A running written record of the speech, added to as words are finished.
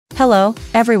Hello,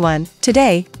 everyone.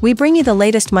 Today, we bring you the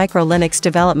latest micro Linux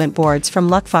development boards from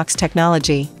LuckFox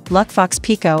Technology, LuckFox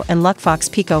Pico and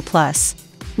LuckFox Pico Plus.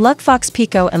 LuckFox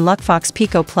Pico and LuckFox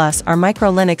Pico Plus are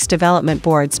micro Linux development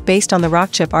boards based on the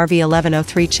Rockchip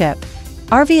RV1103 chip.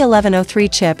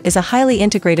 RV1103 chip is a highly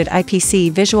integrated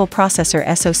IPC visual processor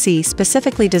SoC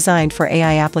specifically designed for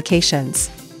AI applications.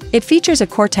 It features a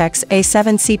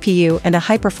Cortex-A7 CPU and a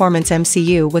high-performance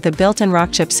MCU with a built-in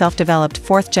Rockchip self-developed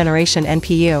 4th generation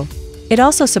NPU. It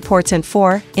also supports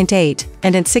INT4, INT8,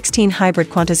 and INT16 hybrid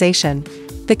quantization.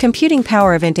 The computing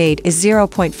power of INT8 is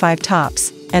 0.5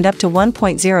 TOPS, and up to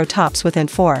 1.0 TOPS with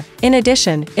INT4. In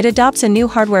addition, it adopts a new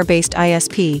hardware-based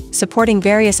ISP, supporting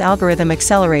various algorithm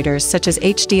accelerators such as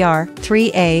HDR,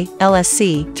 3A,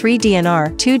 LSC,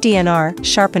 3DNR, 2DNR,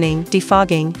 sharpening,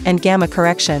 defogging, and gamma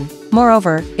correction.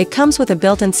 Moreover, it comes with a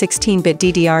built-in 16-bit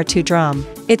DDR2 DRAM.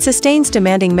 It sustains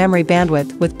demanding memory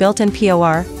bandwidth with built-in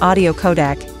POR, audio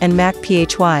codec, and MAC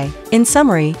PHY. In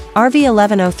summary,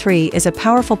 RV1103 is a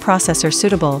powerful processor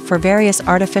suitable for various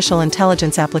artificial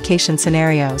intelligence application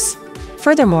scenarios.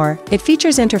 Furthermore, it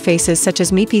features interfaces such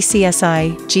as MIPI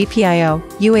CSI, GPIO,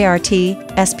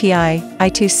 UART, SPI,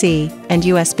 I2C, and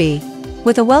USB.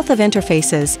 With a wealth of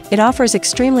interfaces, it offers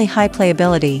extremely high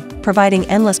playability, providing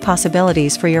endless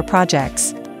possibilities for your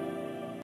projects.